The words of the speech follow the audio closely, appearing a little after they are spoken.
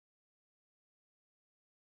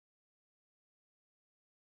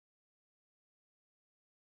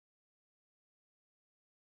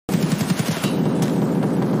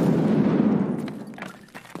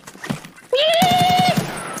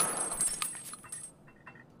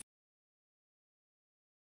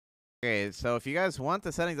Okay, so if you guys want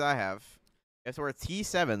the settings I have, guess we're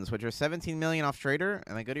T7s, which are 17 million off trader,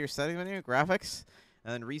 and then go to your settings menu, graphics,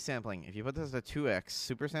 and then resampling. If you put this to 2x,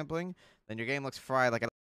 super sampling, then your game looks fried like a...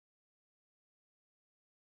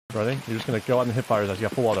 Ready? You're just gonna go out and hit fires as you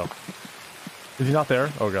got full auto. Is he not there?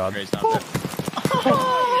 Oh god. He's not there.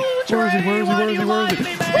 Oh, where is he? Where is he? Where is he? Where is he?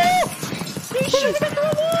 He's shooting through the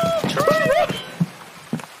wall!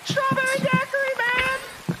 Strawberry daiquiri, man!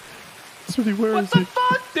 Smitty, where is he? What the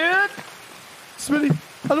fuck, dude? Smitty,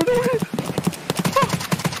 I don't know where he is.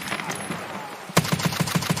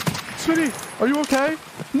 Smitty, are you okay?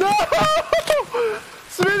 No!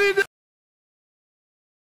 Smitty, no!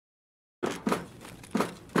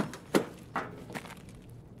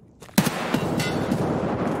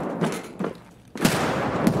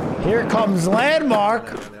 Here comes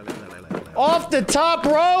Landmark. Off the top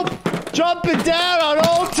rope. Jumping down on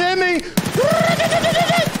old Timmy.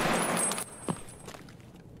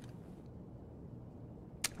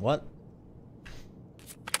 What?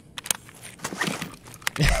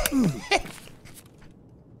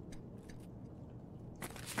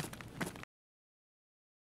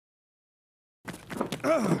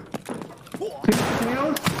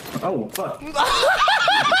 Oh, fuck.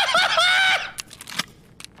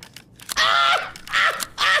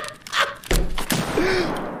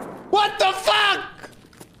 What the fuck?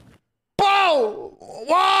 Bro!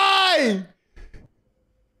 Why?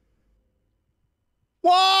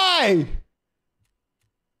 Why?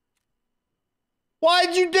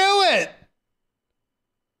 Why'd you do it?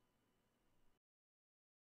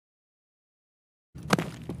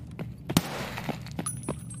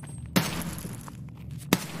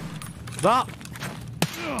 Stop!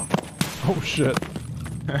 Oh shit.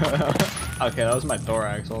 Okay, that was my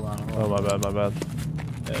thorax. Hold on. Oh my bad, my bad.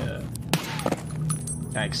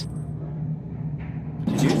 Thanks.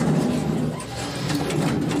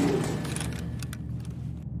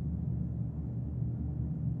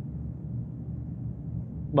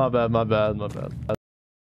 My bad, my bad, my bad.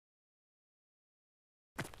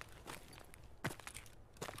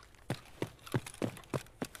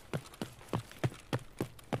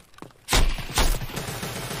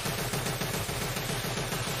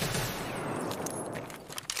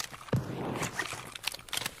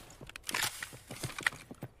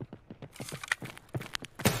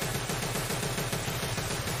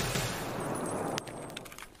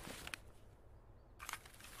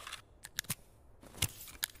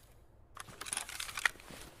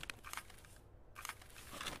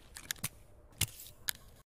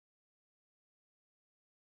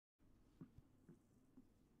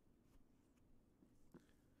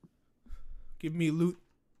 Give me loot.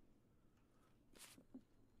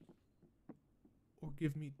 Or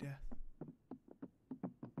give me death.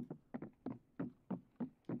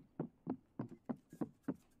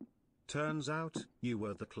 Turns out, you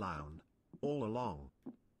were the clown. All along.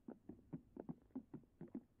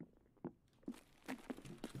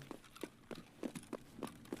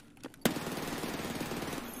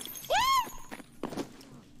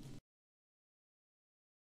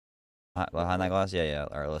 Behind that glass? Yeah, yeah.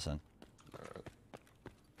 Alright, listen.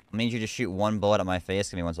 I need you to shoot one bullet at my face.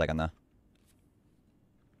 Give me 1 second, though.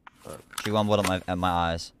 Shoot one bullet at my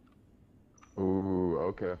eyes. Ooh,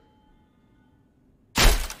 okay.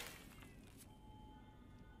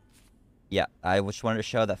 Yeah, I just wanted to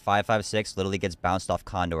show that 5.56 literally gets bounced off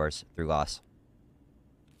condors through glass.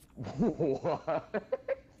 What?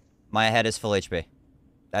 My head is full HP.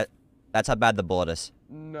 That's how bad the bullet is.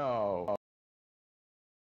 No.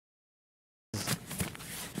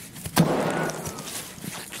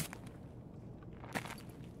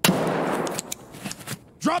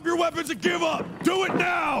 Drop your weapons and give up! Do it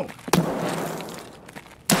now!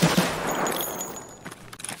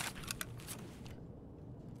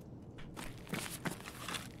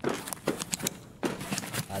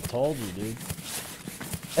 I told you, dude.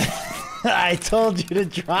 I told you to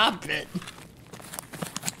drop it.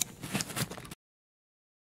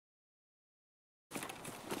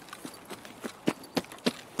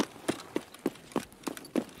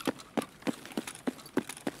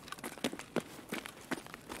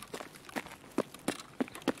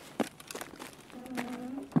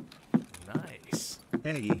 Nice.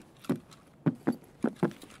 Hey.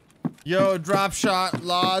 Yo, drop shot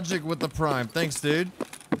logic with the prime. Thanks, dude.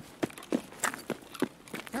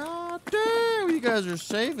 God damn, you guys are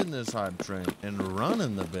saving this hype train and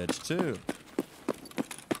running the bitch too.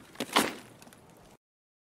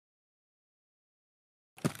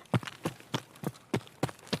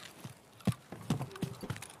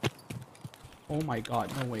 Oh my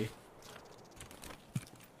god, no way.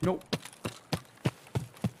 Nope.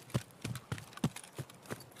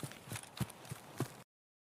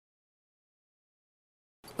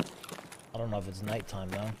 don't know if it's nighttime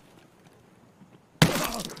though.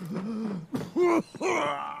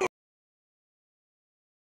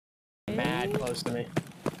 Mad close to me.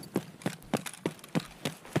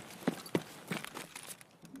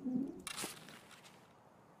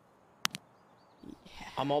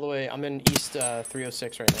 I'm all the way. I'm in East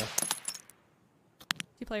 306 right now.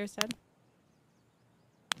 2 players dead.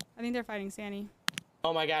 I think they're fighting Sandy.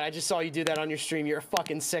 Oh my god, I just saw you do that on your stream. You're a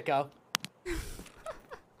fucking sicko.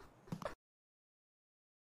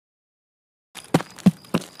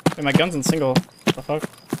 Hey, my gun's in single. What the fuck?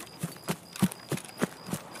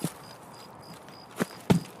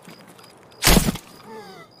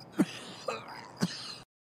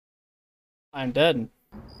 I'm dead.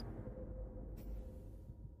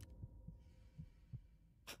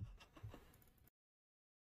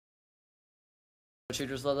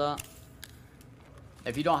 Shooters love that.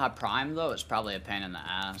 If you don't have Prime though, it's probably a pain in the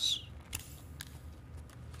ass.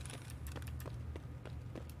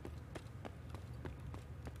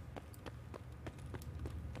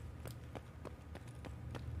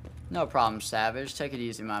 No problem, Savage. Take it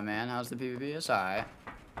easy, my man. How's the PvP? It's alright.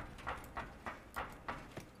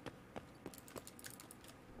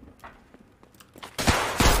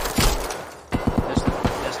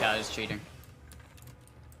 This guy is cheating.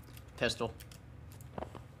 Pistol.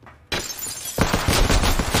 You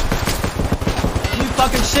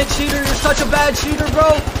fucking shit cheater, you're such a bad cheater,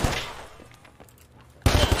 bro!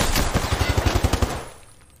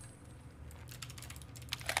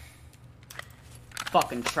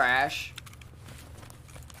 Fucking trash.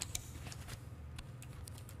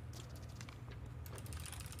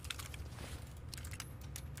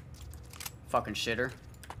 Fucking shitter.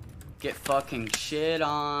 Get fucking shit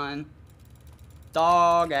on.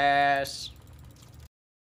 Dog ass.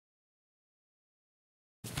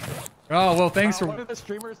 Oh, well, thanks for... One of the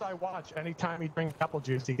streamers I watch, anytime he drinks apple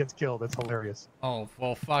juice, he gets killed. It's hilarious. Oh,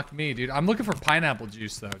 well, fuck me, dude. I'm looking for pineapple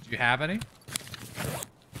juice, though. Do you have any?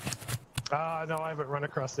 No, I haven't run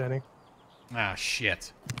across any. Ah,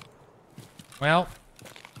 shit. Well,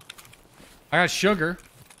 I got sugar.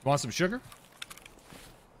 You want some sugar?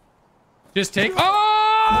 Just take... Oh,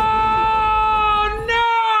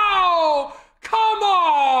 no! Come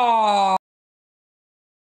on!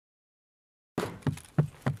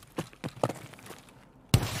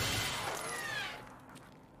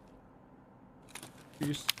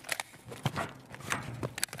 Juice.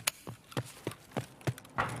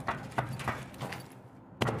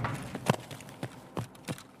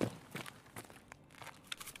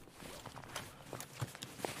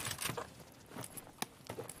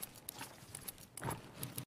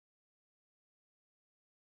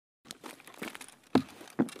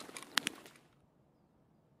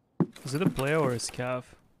 Is it a player or a scav?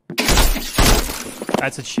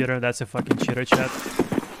 That's a cheater. That's a fucking cheater, chat.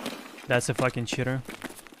 That's a fucking cheater.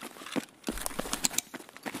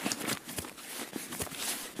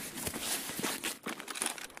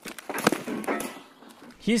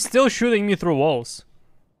 He's still shooting me through walls.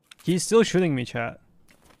 He's still shooting me, chat.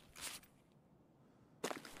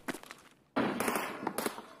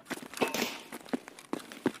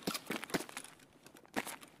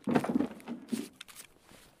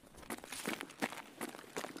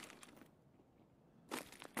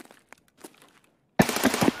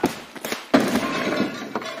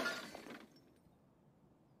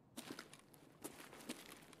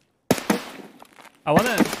 I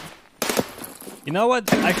wanna... You know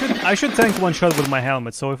what? I should tank one shot with my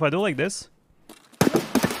helmet, so if I do like this...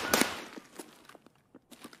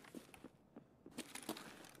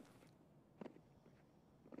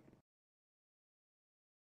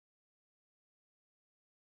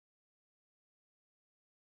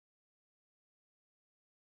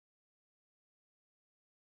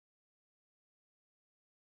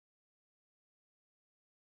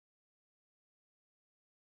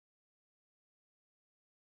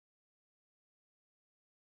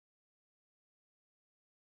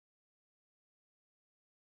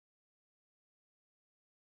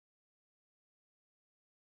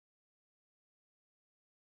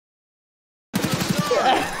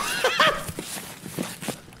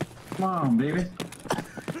 Come on, baby.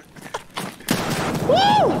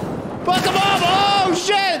 Woo! Fuck him up! Oh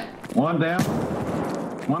shit! One down.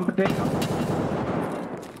 One potato.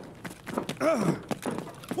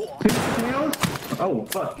 6 potatoes? Oh,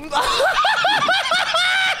 fuck.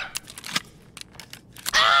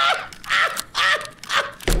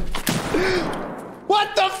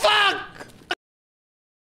 What the fuck?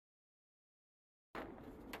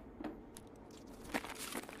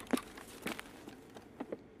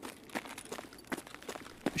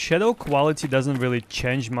 Shadow quality doesn't really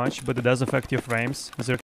change much, but it does affect your frames. Is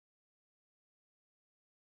there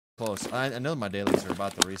I know my dailies are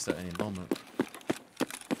about to reset any moment.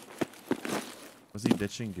 Was he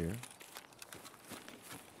ditching gear?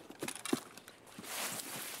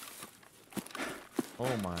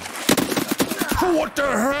 Oh my. What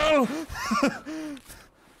the hell?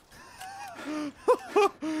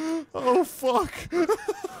 Oh fuck.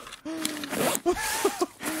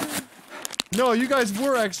 No, you guys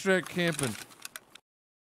were extra camping.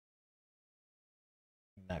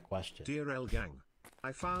 That question. Dear El Gang,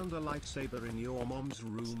 I found a lightsaber in your mom's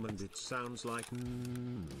room and it sounds like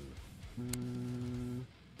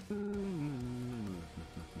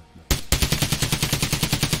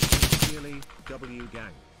Really, W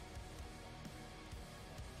Gang.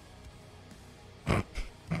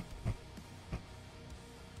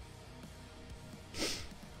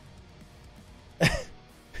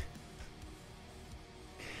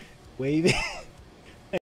 Waving.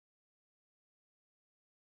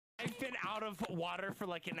 I've been out of water for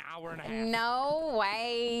like an hour and a half. No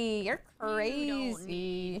way. You're crazy. You don't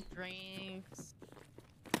need drinks.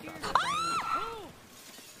 Oh!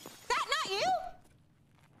 That not you?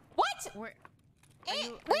 What? Where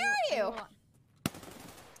Where are you?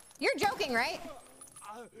 You're joking, right?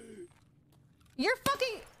 You're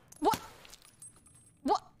fucking what?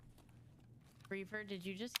 What? Reaper, did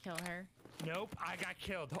you just kill her? Nope, I got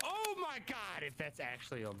killed. Oh my god, if that's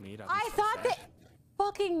actually on me, I thought that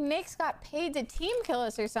fucking Nick's got paid to team kill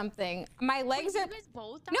us or something. My legs are. You guys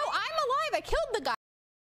both No, I'm alive. I killed the guy.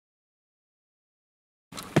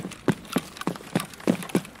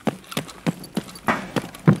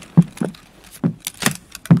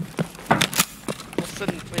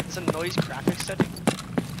 It's a noise graphics setting.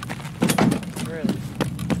 Really?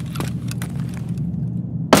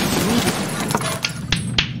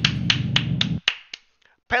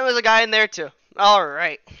 Apparently there's a guy in there too.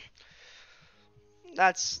 Alright.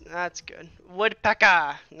 That's good.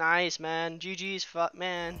 Woodpecker. Nice, man. GG's, fuck,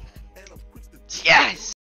 man. Yes!